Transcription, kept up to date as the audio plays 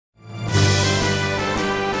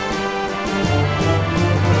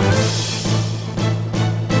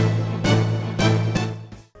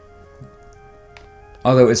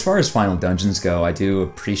Although, as far as final dungeons go, I do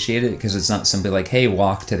appreciate it because it's not simply like, hey,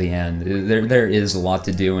 walk to the end. There is a lot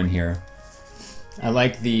to do in here. I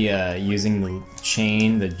like the using the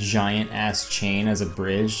chain, the giant ass chain as a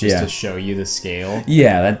bridge, just to show you the scale.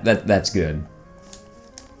 Yeah, that's good.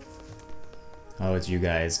 Oh, it's you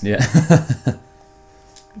guys. Yeah.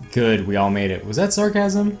 Good, we all made it. Was that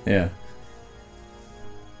sarcasm? Yeah.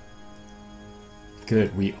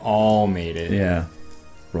 Good, we all made it. Yeah.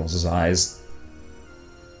 Rolls his eyes.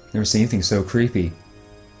 Never seen anything so creepy.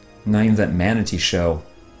 Not even that manatee show.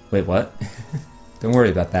 Wait, what? Don't worry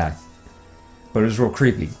about that. But it was real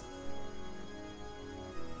creepy.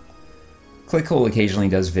 Clickhole occasionally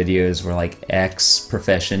does videos where like X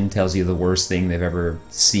profession tells you the worst thing they've ever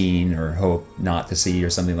seen or hope not to see or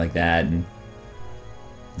something like that. And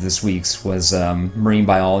this week's was marine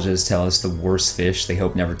biologists tell us the worst fish they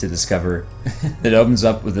hope never to discover. It opens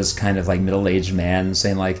up with this kind of like middle-aged man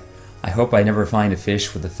saying like, I hope I never find a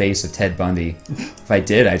fish with the face of Ted Bundy. If I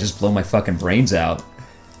did, I'd just blow my fucking brains out.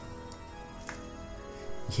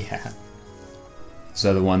 Yeah.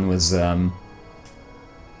 So the one was alien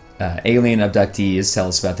abductees tell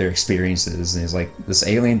us about their experiences. And he's like, this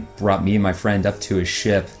alien brought me and my friend up to his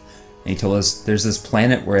ship. And he told us there's this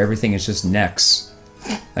planet where everything is just necks.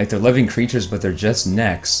 Like they're living creatures, but they're just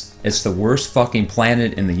necks. It's the worst fucking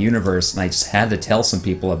planet in the universe, and I just had to tell some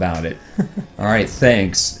people about it. Alright,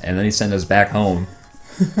 thanks. And then he sent us back home.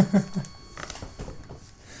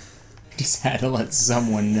 Just had to let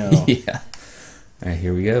someone know. Yeah. Alright,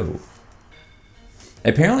 here we go.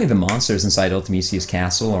 Apparently the monsters inside Ultimecia's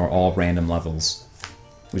castle are all random levels,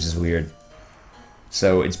 which is weird.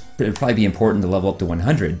 So it'd probably be important to level up to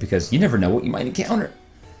 100, because you never know what you might encounter.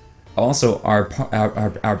 Also, our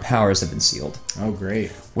powers have been sealed. Oh, great.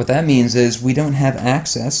 What that means is we don't have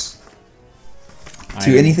access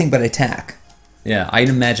to anything but attack. Yeah,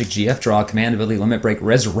 item, magic, GF, draw, command ability, limit break,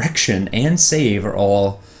 resurrection, and save are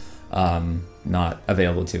all not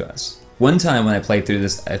available to us. One time when I played through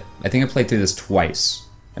this, I think I played through this twice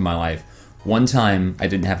in my life. One time I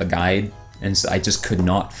didn't have a guide, and so I just could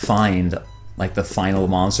not find like the final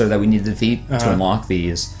monster that we need to defeat to unlock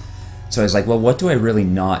these. So I was like, well, what do I really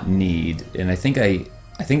not need? And I think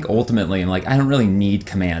ultimately I'm like, I don't really need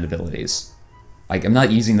command abilities. Like, I'm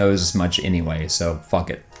not using those as much anyway, so fuck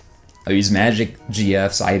it. I use magic,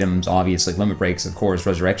 GFs, items, obviously, limit breaks, of course,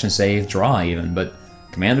 resurrection, save, draw even, but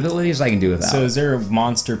command abilities I can do without. So is there a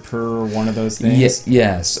monster per one of those things?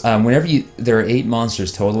 Yes. There are 8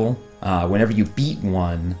 monsters total. Whenever you beat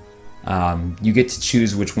one, you get to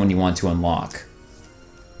choose which one you want to unlock.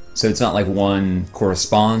 So it's not like one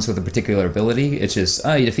corresponds with a particular ability, it's just,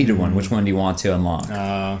 oh, you defeated one, which one do you want to unlock?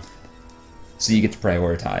 So you get to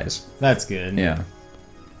prioritize. That's good. Yeah.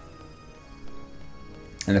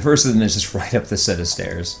 And the first of them is just right up the set of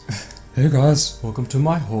stairs. Hey guys. Welcome to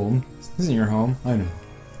my home. This isn't your home, I know.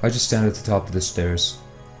 I just stand at the top of the stairs.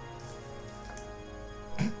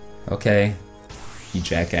 Okay, you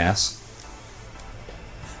jackass.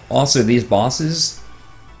 Also, these bosses,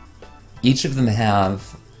 each of them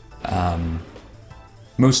have,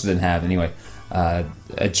 most of them have anyway, a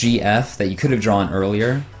GF that you could have drawn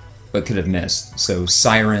earlier, but could have missed. So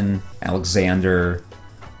Siren, Alexander,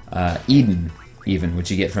 Eden, even, which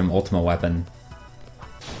you get from Ultima Weapon.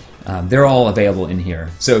 They're all available in here.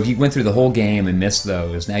 So if you went through the whole game and missed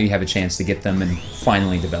those, now you have a chance to get them and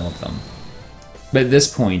finally develop them. But at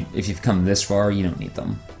this point, if you've come this far, you don't need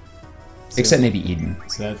them. So, except maybe Eden.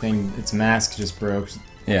 So that thing, its mask just broke.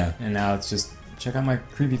 Yeah. And now it's just, check out my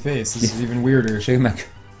creepy face. This is even weirder. Check out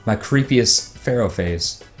my creepiest pharaoh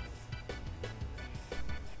face.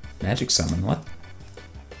 Magic summon, what?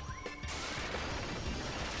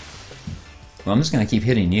 Well, I'm just gonna keep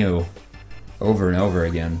hitting you over and over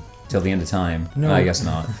again till the end of time. No, I guess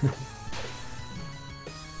not.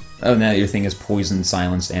 Oh, now your thing is poisoned,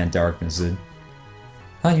 silenced, and darkness.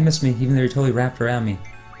 Oh, you missed me, even though you're totally wrapped around me.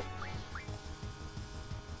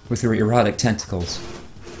 With your erotic tentacles.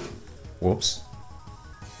 Whoops.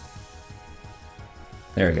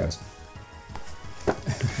 There he goes.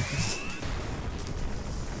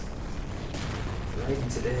 Arriving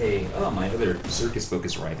today. Oh, my other circus book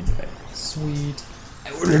is arriving today. Sweet.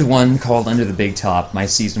 I ordered one called Under the Big Top, My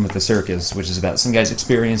Season with the Circus, which is about some guy's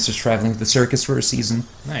experience just traveling with the circus for a season.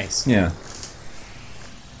 Nice. Yeah.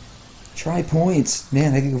 Tri-points.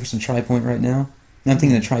 Man, I could go for some tri-point right now. I'm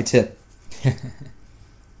thinking a tri-tip. Go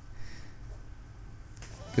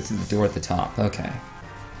through the door at the top. Okay.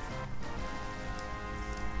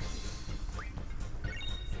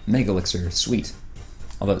 Mega Elixir. Sweet.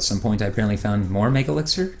 Although at some point I apparently found more Mega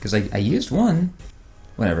Elixir, because I used one.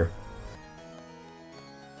 Whatever.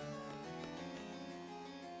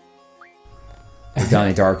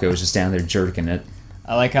 Donnie Darko was just down there jerking it.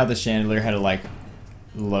 I like how the chandelier had to like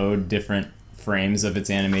load different frames of its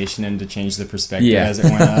animation and to change the perspective as it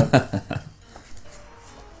went up.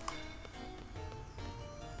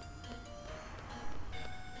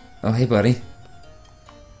 Oh, hey, buddy.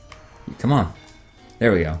 Come on.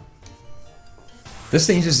 There we go. This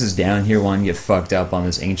thing just is down here wanting to get fucked up on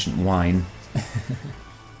this ancient wine.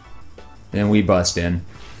 Then we bust in.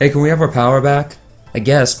 Hey, can we have our power back? I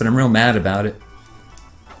guess, but I'm real mad about it.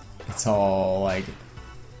 It's all like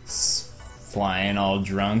flying all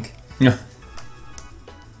drunk.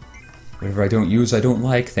 Whatever I don't use, I don't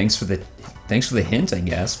like. Thanks for the hint, I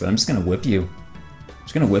guess, but I'm just gonna whip you. I'm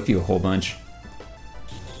just gonna whip you a whole bunch.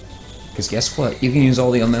 Because guess what? You can use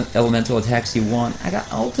all the elemental attacks you want. I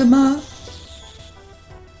got Ultima!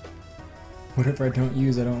 Whatever I don't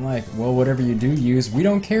use, I don't like. Well, whatever you do use, we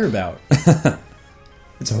don't care about.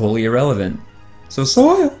 It's wholly irrelevant. So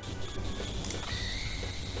soil!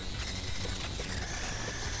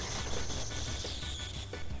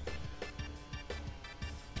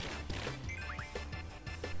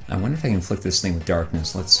 I wonder if I can inflict this thing with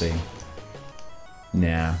darkness. Let's see.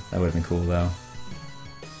 Nah, that would have been cool though.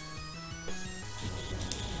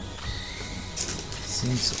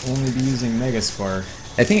 Seems to only be using Mega Spark.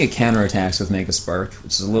 I think it counterattacks with Mega Spark,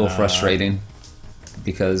 which is a little frustrating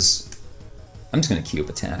because I'm just gonna queue up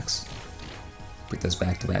attacks. Get those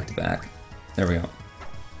back to back to back. There we go.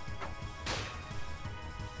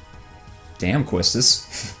 Damn,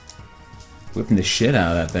 Quistis. Whipping the shit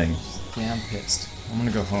out of that thing. Yeah, I'm pissed. I'm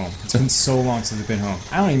gonna go home. It's been so long since I've been home.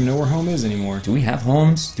 I don't even know where home is anymore. Do we have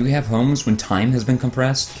homes? Do we have homes when time has been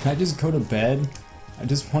compressed? Can I just go to bed? I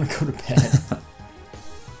just want to go to bed.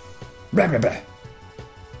 Blah, blah, blah.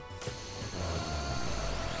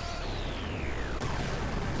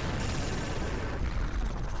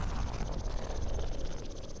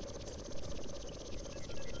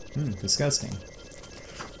 Disgusting.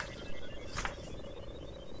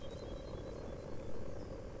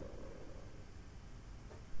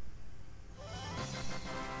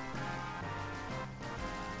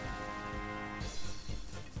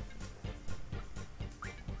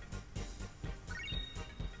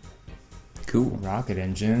 Cool. Rocket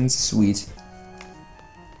engines. Sweet.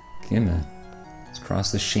 Come on. Let's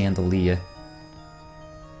cross the chandelier.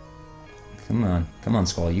 Come on. Come on,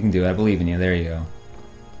 Squall. You can do it. I believe in you. There you go.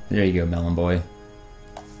 There you go, Melon Boy.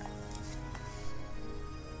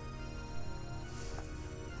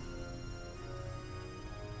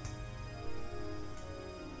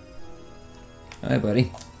 Hi,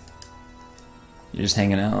 buddy. You're just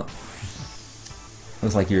hanging out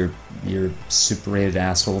with like your super rated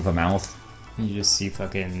asshole of a mouth. You just see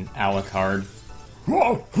fucking Alucard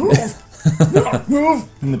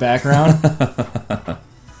in the background.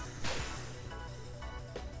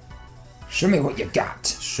 Show me what you got.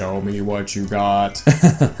 Show me what you got.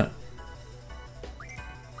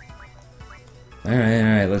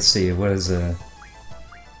 Alright, let's see. What is how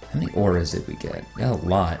many auras did we get? Got a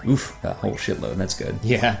lot. Oof, got a whole shitload. That's good.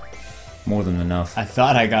 Yeah. More than enough. I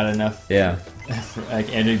thought I got enough. Yeah. Like,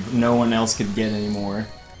 no one else could get any more.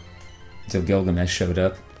 Until Gilgamesh showed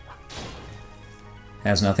up.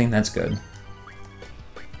 Has nothing? That's good.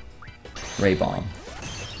 Ray Bomb.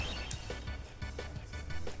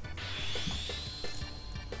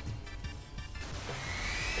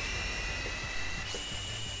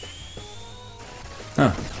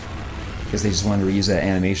 Huh. Because they just wanted to reuse that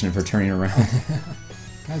animation for turning around.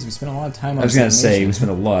 Guys, we spent a lot of time on I was gonna say, we spent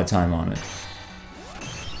a lot of time on it.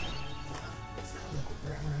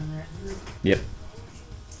 Yep.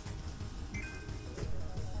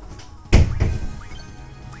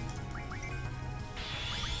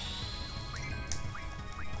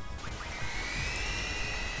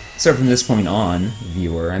 So from this point on,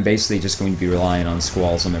 viewer, I'm basically just going to be relying on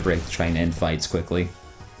Squall's Limit Break to try and end fights quickly.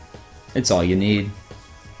 It's all you need.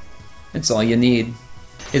 It's all you need.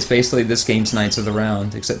 It's basically this game's Knights of the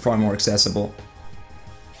Round, except far more accessible.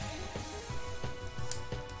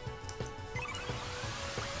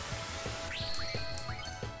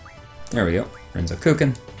 There we go. Renzo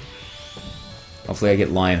cooking. Hopefully I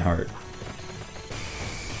get Lionheart.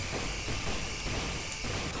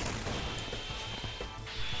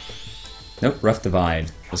 Nope, Rough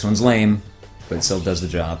Divide. This one's lame, but it still does the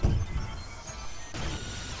job.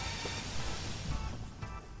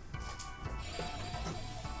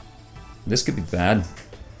 This could be bad.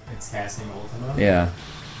 It's casting Ultima? Yeah.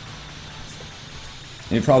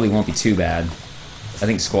 It probably won't be too bad. I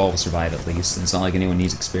think Squall will survive at least, and it's not like anyone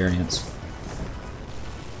needs experience.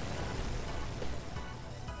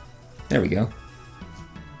 There we go.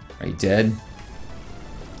 Are you dead?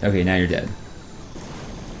 Okay, now you're dead.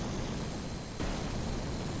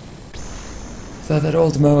 thought that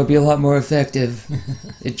Ultimo would be a lot more effective.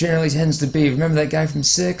 It generally tends to be. Remember that guy from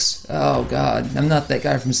 6? Oh god, I'm not that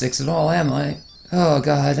guy from 6 at all, am I? Oh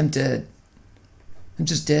god, I'm dead. I'm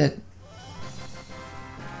just dead.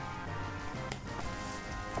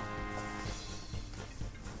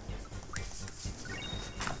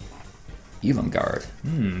 Elam Guard.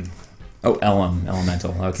 Oh,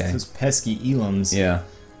 Elemental, okay. Those pesky Elams. Yeah.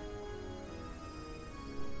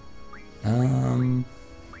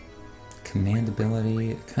 Command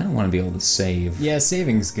ability. I kind of want to be able to save. Yeah,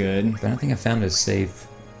 saving's good. But I don't think I found a save.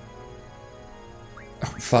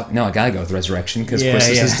 Oh, fuck. No, I gotta go with Resurrection, because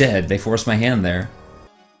Chrysis is dead. They forced my hand there.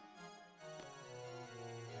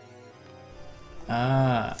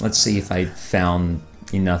 Let's see if I found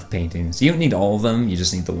enough paintings. You don't need all of them, you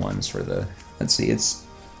just need the ones for the... Let's see, it's...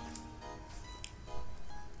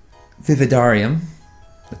 Vividarium.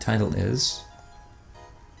 The title is...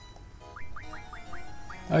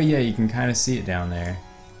 Oh yeah, you can kind of see it down there.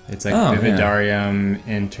 It's like Vividarium,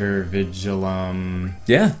 Intervigilum...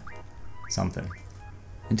 Yeah. Something.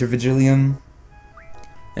 Intervigilium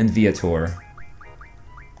and Viator.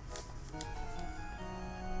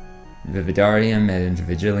 Vividarium et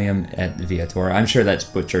Intervigilium et Viator. I'm sure that's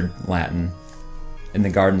butchered Latin. In the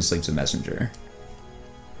garden sleeps a messenger.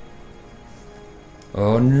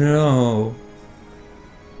 Oh no!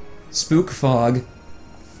 Spook fog.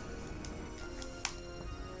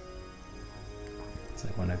 It's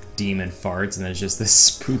like when a demon farts and there's just this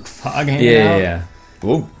spook fog hanging out. Yeah.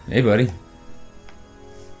 Whoa, hey buddy.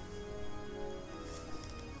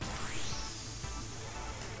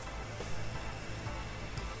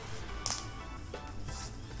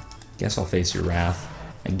 Guess I'll face your wrath.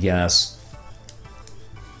 I guess.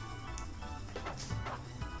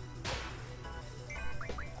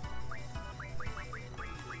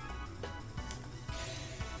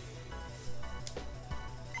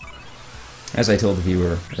 As I told the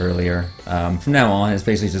viewer earlier, from now on, it's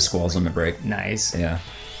basically just Squall's Limit Break. Nice. Yeah.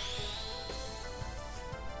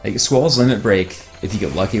 Like, Squall's Limit Break, if you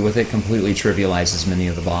get lucky with it, completely trivializes many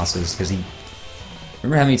of the bosses, because he...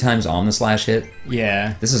 Remember how many times Omnislash hit?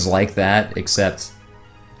 Yeah. This is like that, except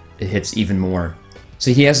it hits even more.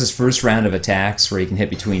 So he has his first round of attacks where he can hit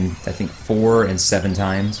between, I think, 4 and 7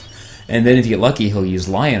 times. And then if you get lucky, he'll use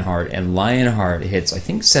Lionheart, and Lionheart hits, I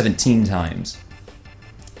think, 17 times.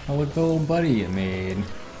 Oh, look, the little buddy you made.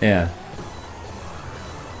 Yeah.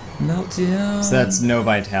 Meltdown. So that's no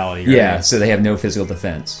vitality, right? Yeah, so they have no physical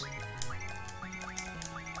defense.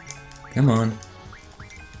 Come on.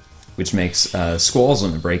 Which makes Squall's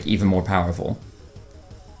Limit Break even more powerful.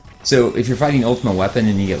 So if you're fighting Ultima Weapon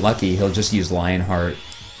and you get lucky, he'll just use Lionheart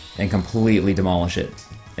and completely demolish it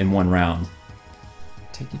in one round.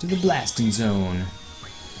 Take you to the blasting zone.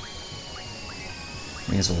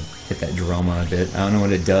 May as well hit that Droma a bit. I don't know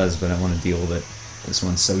what it does, but I want to deal with it. This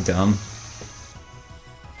one's so dumb.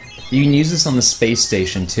 You can use this on the space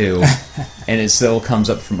station too, and it still comes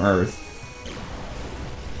up from Earth.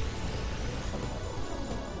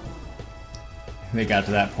 They got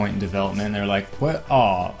to that point in development and they're like, what?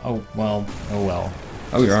 Oh well.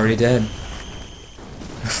 Oh, you're already dead.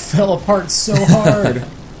 Fell apart so hard.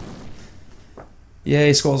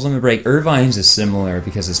 Yay, Squall's Limit Break. Irvine's is similar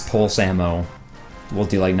because its pulse ammo will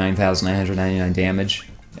do like 9,999 damage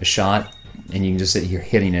a shot, and you can just sit here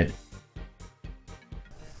hitting it.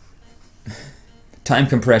 Time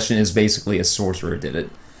compression is basically a sorcerer did it.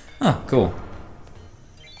 Oh, cool.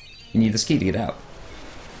 You need this key to get out.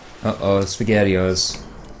 Uh-oh, SpaghettiOs.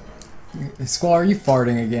 Squall, are you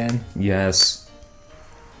farting again? Yes.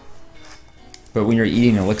 But when you're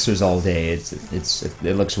eating elixirs all day, it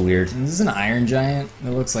looks weird. Is this an Iron Giant?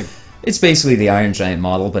 It looks like... It's basically the Iron Giant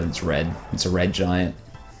model, but it's red. It's a red giant.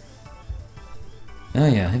 Oh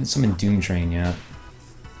yeah, I haven't summoned Doom Train yet.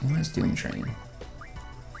 Who has Doom Train?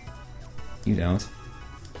 You don't.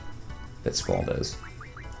 But Squall does.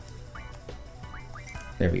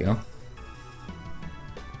 There we go.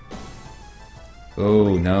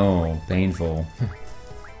 Oh no, painful.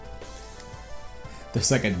 There's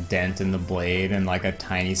like a dent in the blade and like a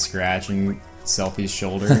tiny scratch in Selfie's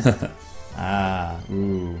shoulder.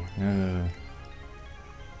 Ooh.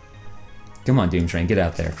 Come on, Doom Train, get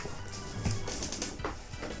out there.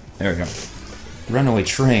 There we go. Runaway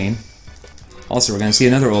train. Also, we're gonna see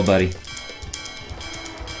another old buddy.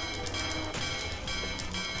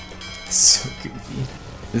 So goofy.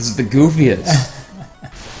 This is the goofiest.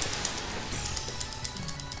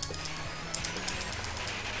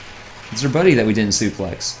 It's our buddy that we didn't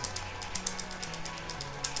suplex.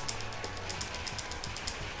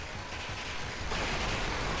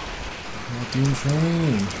 Doom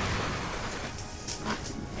Train.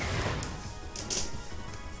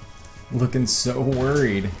 Looking so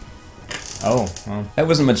worried. Oh, well. That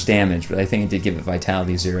wasn't much damage, but I think it did give it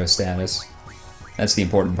Vitality 0 status. That's the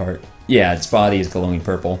important part. Yeah, its body is glowing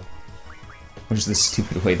purple. Which is the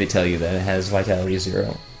stupid way they tell you that it has Vitality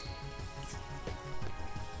 0.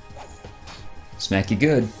 Smack you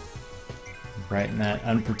good. Right in that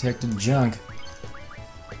unprotected junk.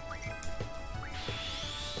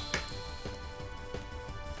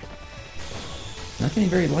 Not getting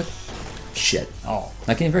very lucky. Shit. Oh.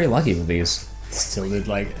 Not getting very lucky with these. Still did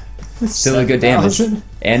like... Still did good damage.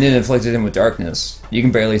 And it inflicted him with darkness. You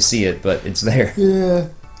can barely see it, but it's there. Yeah.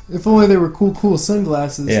 If only they were cool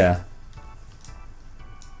sunglasses. Yeah.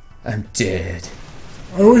 I'm dead.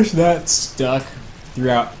 I wish that stuck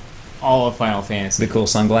throughout all of Final Fantasy. The cool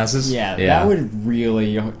sunglasses? Yeah, that would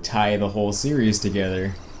really tie the whole series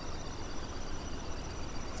together.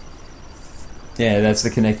 Yeah, that's the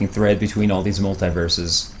connecting thread between all these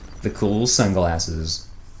multiverses. The cool sunglasses.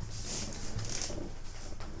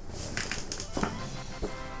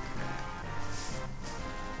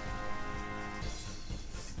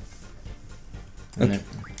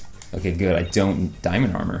 Okay, good. I don't...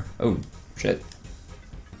 Diamond armor. Oh, shit.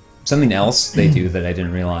 Something else they do that I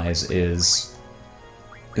didn't realize is...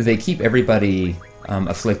 They keep everybody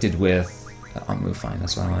afflicted with... I'll move fine,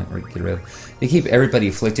 that's what I want to get rid of. They keep everybody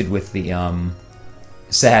afflicted with the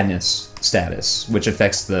sadness status, which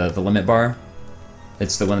affects the limit bar.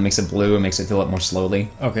 It's the one that makes it blue and makes it fill up more slowly.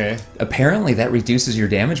 Okay. Apparently that reduces your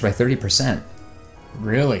damage by 30%.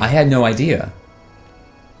 Really? I had no idea.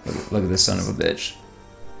 Look at this son of a bitch.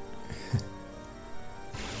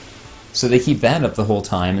 So they keep that up the whole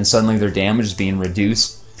time, and suddenly their damage is being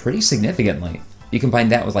reduced pretty significantly. You combine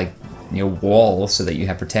that with, like, you know, wall so that you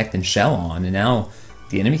have Protect and Shell on, and now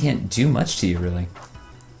the enemy can't do much to you, really.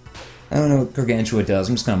 I don't know what Gargantua does.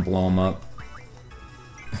 I'm just gonna blow him up.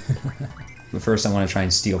 But first I want to try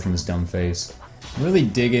and steal from his dumb face. I'm really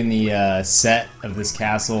digging the set of this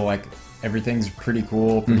castle. Like, everything's pretty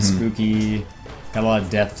cool, pretty spooky. Got a lot of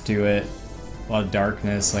depth to it. A lot of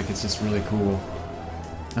darkness. Like, it's just really cool.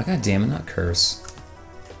 Oh, god damn it, not curse.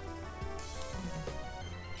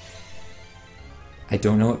 I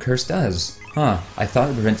don't know what curse does. Huh, I thought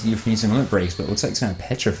it prevented you from using limit breaks, but it looks like it's gonna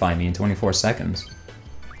petrify me in 24 seconds.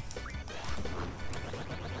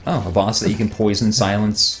 Oh, a boss that you can poison,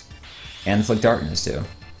 silence, and inflict darkness to.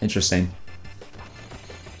 Interesting.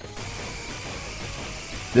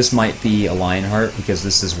 This might be a Lionheart, because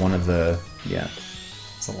this is one of the... yeah.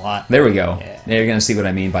 It's a lot. There we go. Yeah. Now you're gonna see what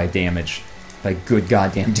I mean by damage. By good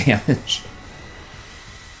goddamn damage.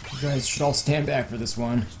 You guys should all stand back for this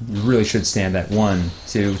one. You really should stand back. 1,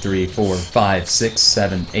 2, 3, 4, 5, 6,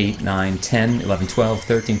 7, 8, 9, 10, 11, 12,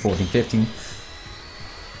 13, 14, 15.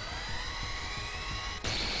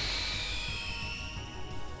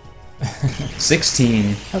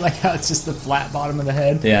 $16. I like how it's just the flat bottom of the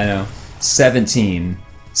head. Yeah, I know. 17.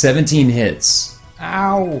 17 hits.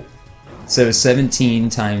 Ow! So 17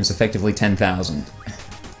 times effectively 10,000.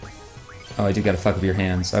 Oh, I do gotta fuck up your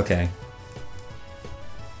hands. Okay.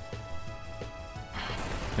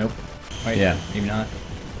 Nope. Wait, yeah. Maybe not.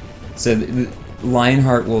 So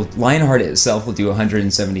Lionheart itself will do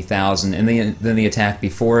 170,000, and then the attack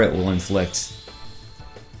before it will inflict,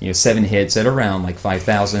 7 hits at around like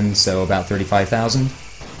 5,000, so about 35,000.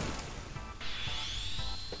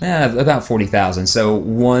 About 40,000. So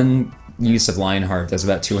one use of Lionheart does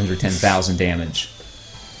about 210,000 damage.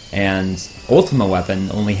 And Ultima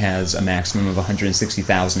Weapon only has a maximum of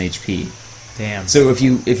 160,000 HP. Damn. So if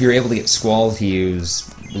you're able to get Squall to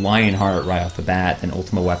use Lionheart right off the bat, then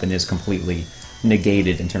Ultima Weapon is completely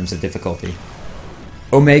negated in terms of difficulty.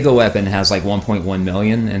 Omega Weapon has like 1.1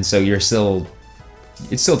 million, and so it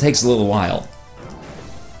still takes a little while,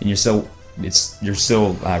 and you're still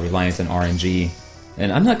reliant on RNG.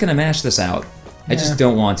 And I'm not gonna mash this out. I just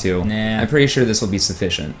don't want to. Nah. I'm pretty sure this will be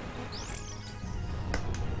sufficient.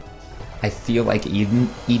 I feel like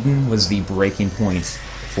Eden was the breaking point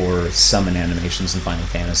for summon animations in Final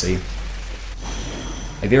Fantasy.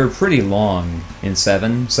 Like, they were pretty long in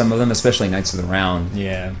 7, some of them, especially Knights of the Round.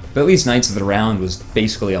 Yeah. But at least Knights of the Round was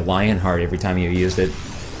basically a Lionheart every time you used it.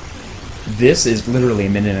 This is literally a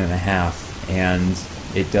minute and a half, and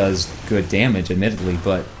it does good damage, admittedly,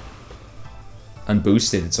 but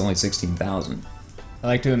unboosted, it's only 16,000. I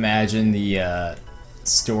like to imagine the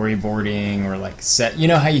storyboarding or like set. You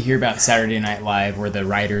know how you hear about Saturday Night Live where the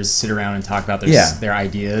writers sit around and talk about their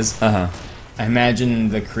ideas? Uh-huh. I imagine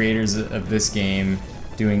the creators of this game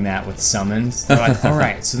doing that with summons. They're like,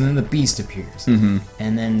 alright, so then the beast appears. Mm-hmm.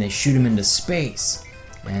 And then they shoot him into space.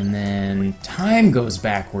 And then time goes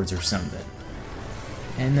backwards or something.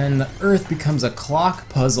 And then the Earth becomes a clock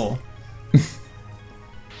puzzle.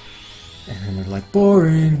 And then they're like,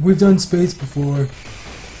 boring. We've done space before. 1,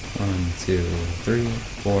 2, 3,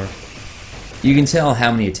 4. You can tell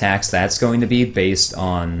how many attacks that's going to be based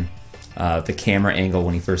on the camera angle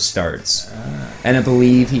when he first starts. And I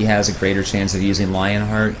believe he has a greater chance of using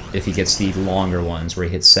Lionheart if he gets the longer ones, where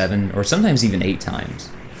he hits 7, or sometimes even 8 times.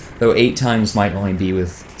 Though 8 times might only be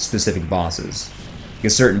with specific bosses.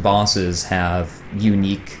 Because certain bosses have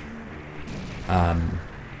unique...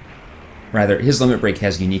 rather, his limit break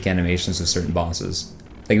has unique animations with certain bosses.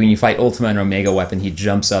 Like when you fight Ultima and Omega Weapon, he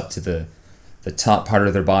jumps up to the top part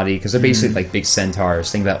of their body, because they're basically like big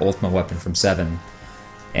centaurs. Think about Ultima Weapon from 7.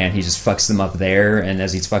 And he just fucks them up there, and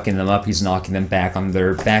as he's fucking them up, he's knocking them back on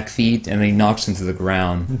their back feet, and then he knocks them to the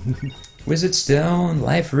ground. Wizard Stone,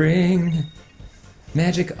 Life Ring,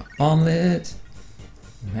 Magic Omelet.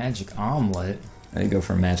 Magic Omelet? I'd go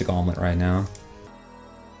for a Magic Omelet right now.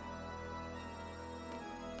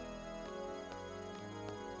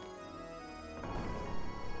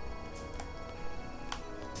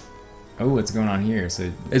 Oh, what's going on here?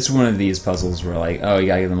 So it's one of these puzzles where, like, oh, you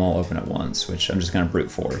gotta get them all open at once, which I'm just gonna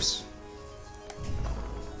brute force.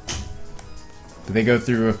 But they go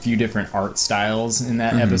through a few different art styles in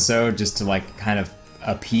that episode just to, like, kind of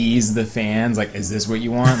appease the fans. Like, is this what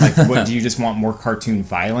you want? Like, what do you just want more cartoon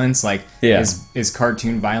violence? Like, is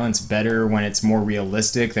cartoon violence better when it's more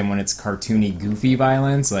realistic than when it's cartoony, goofy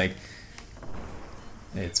violence? Like,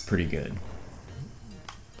 it's pretty good.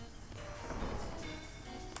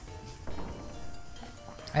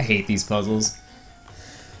 I hate these puzzles.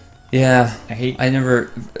 Yeah,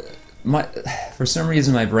 for some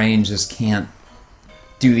reason my brain just can't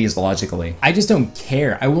do these logically. I just don't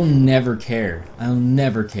care. I will never care. I'll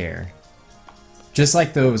never care. Just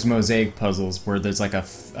like those mosaic puzzles where there's like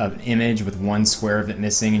an image with one square of it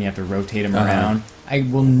missing and you have to rotate them around. I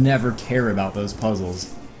will never care about those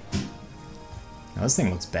puzzles. Now, this thing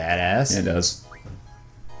looks badass. Yeah, it does.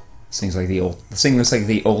 This thing looks like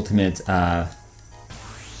the ultimate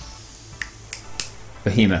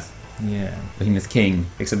Behemoth. Yeah. Behemoth King,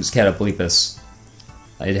 except it's Catoblepus.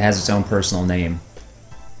 It has its own personal name.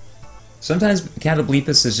 Sometimes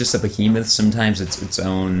Catoblepus is just a behemoth, sometimes it's its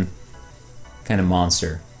own kind of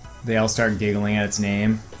monster. They all start giggling at its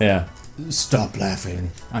name. Yeah. Stop laughing.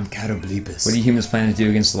 I'm Catoblepus. What do you humans plan to do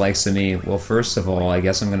against the likes of me? Well, first of all, I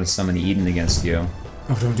guess I'm going to summon Eden against you.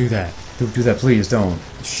 Oh, don't do that. Don't do that, please, don't.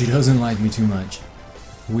 She doesn't like me too much.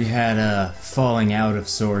 We had a falling out of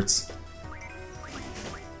sorts.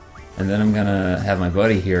 And then I'm gonna have my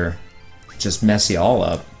buddy here just mess you all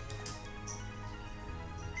up.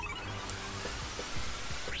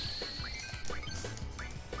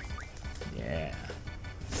 Yeah.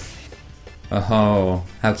 Oh,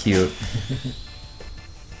 how cute.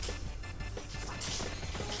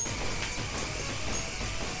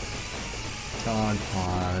 Dog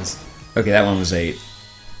paws. Okay, that one was 8.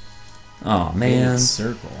 Oh man.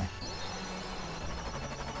 Circle.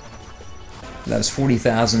 That was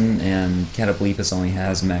 40,000, and Catoblepus only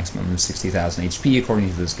has a maximum of 60,000 HP according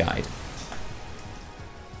to this guide.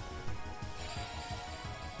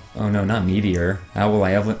 Oh no, not Meteor. How will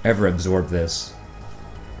I ever absorb this?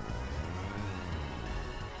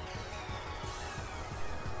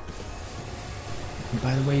 And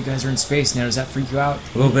by the way, you guys are in space now. Does that freak you out?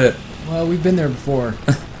 A little bit. Well, we've been there before.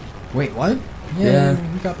 Wait, what? Yeah,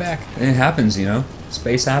 we got back. It happens, you know?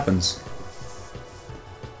 Space happens.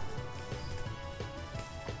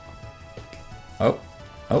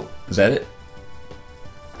 Oh, is that it?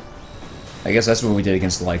 I guess that's what we did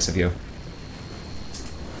against the likes of you.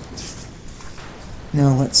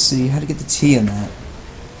 Now, let's see. How to get the T in that?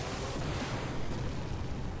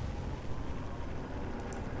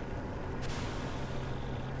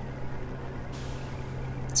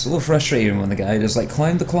 It's a little frustrating when the guy just, like,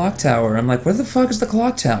 climbed the clock tower. I'm like, where the fuck is the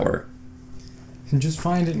clock tower? And just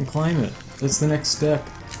find it and climb it. That's the next step.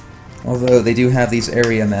 Although, they do have these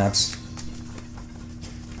area maps.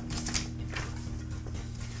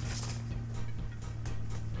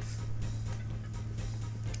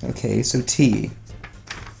 Okay, so T.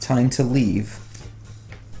 Time to leave.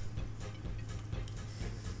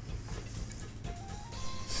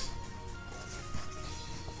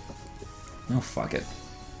 Oh, fuck it.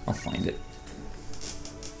 I'll find it.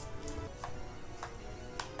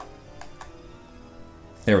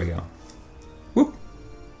 There we go. Whoop!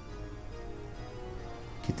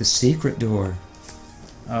 Get the secret door.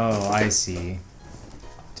 Oh, I see.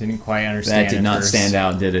 Didn't quite understand. That did not stand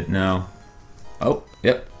out, did it? No. Oh,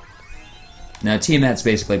 yep. Now, Tiamat's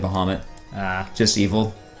basically Bahamut. Just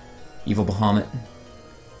evil. Evil Bahamut.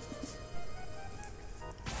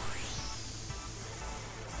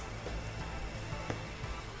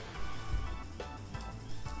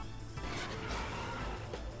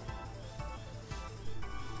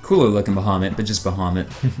 cooler looking Bahamut, but just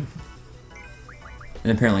Bahamut.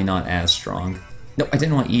 And apparently not as strong. No, I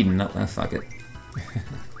didn't want Eden. No, fuck it.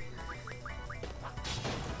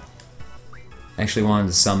 I actually wanted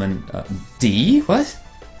to summon D? What?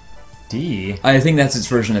 D? I think that's its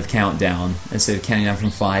version of countdown. Instead of counting down from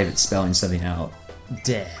 5, it's spelling something out.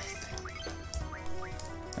 Death.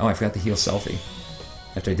 Oh, I forgot to heal Selfie.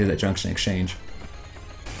 After I did that junction exchange.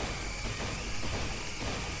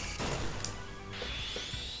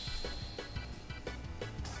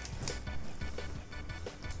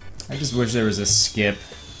 I just wish there was a skip.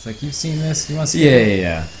 It's like, you've seen this? You want to skip it?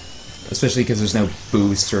 Yeah. Especially because there's no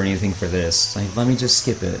boost or anything for this. Like, let me just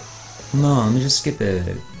skip it. Come on, let me just skip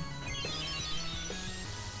it.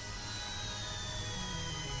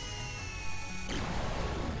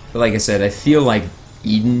 But like I said, I feel like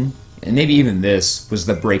Eden, and maybe even this, was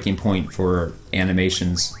the breaking point for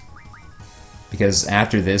animations. Because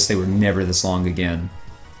after this, they were never this long again.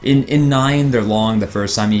 In 9, they're long the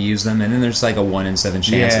first time you use them, and then there's like a 1 in 7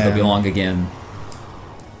 chance that they'll be long again.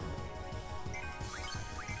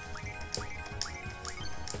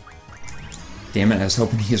 Damn it, I was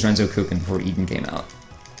hoping to use Renzo Kuken before Eden came out.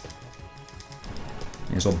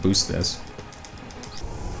 May as well boost this.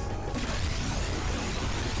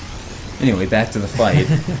 Anyway, back to the fight.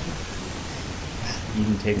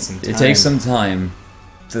 Eden takes some time. It takes some time.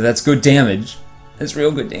 So that's good damage. That's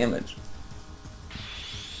real good damage.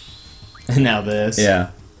 And now this.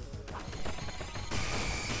 Yeah.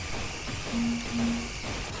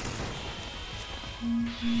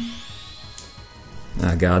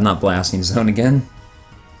 Oh god, not blasting zone again.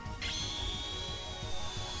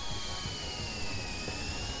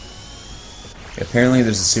 Apparently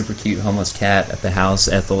there's a super cute homeless cat at the house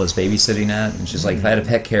Ethel is babysitting at, and she's like, if I had a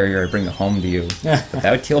pet carrier, I'd bring it home to you. But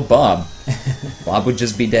that would kill Bob. Bob would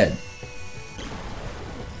just be dead.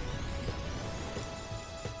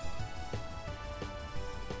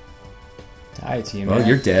 Die, Tiamat. Well,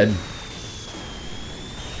 you're dead.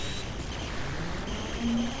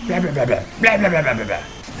 Blah, blah, blah, blah. Blah, blah, blah, blah, blah.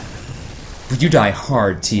 But you die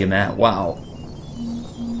hard, Tiamat. Wow.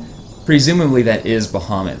 Presumably that is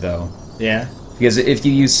Bahamut, though. Yeah. Because if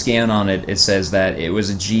you use scan on it, it says that it was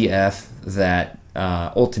a GF that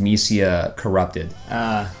Ultimecia corrupted.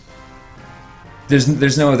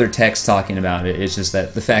 There's no other text talking about it. It's just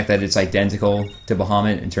that the fact that it's identical to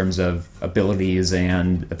Bahamut in terms of abilities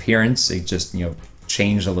and appearance, it just, you know,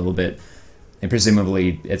 changed a little bit. And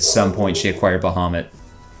presumably, at some point, she acquired Bahamut.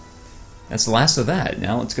 That's the last of that.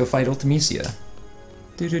 Now let's go fight Ultimecia.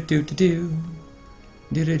 Do do do do do.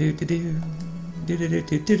 Do do do do do. Do do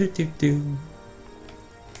do do do do do.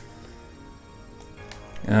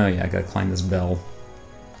 Oh yeah, I gotta climb this bell.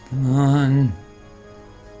 Come on.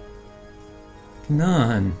 Come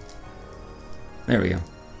on. There we go.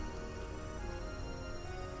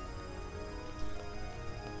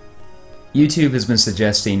 YouTube has been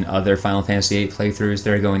suggesting other Final Fantasy VIII playthroughs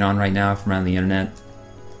that are going on right now from around the internet.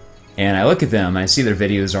 And I look at them, and I see their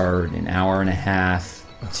videos are an hour and a half,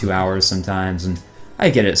 2 hours sometimes, and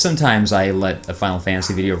I get it. Sometimes I let a Final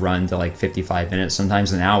Fantasy video run to like 55 minutes,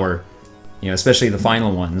 sometimes an hour. You know, especially the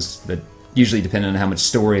final ones, but usually depending on how much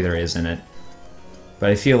story there is in it. But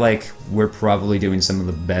I feel like we're probably doing some of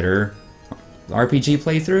the better RPG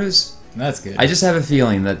playthroughs. That's good. I just have a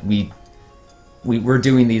feeling that we're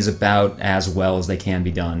doing these about as well as they can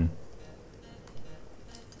be done.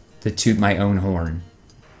 To toot my own horn.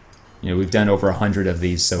 You know, we've done over 100 of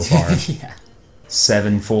these so far. Yeah.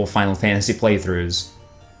 7 full Final Fantasy playthroughs.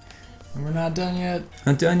 And we're not done yet.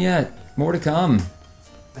 Not done yet. More to come.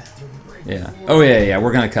 Yeah. Oh yeah.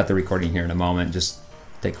 We're gonna cut the recording here in a moment. Just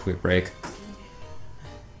take a quick break.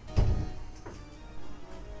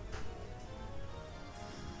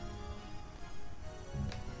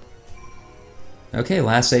 Okay,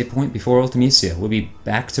 last save point before Ultimecia. We'll be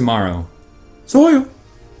back tomorrow. So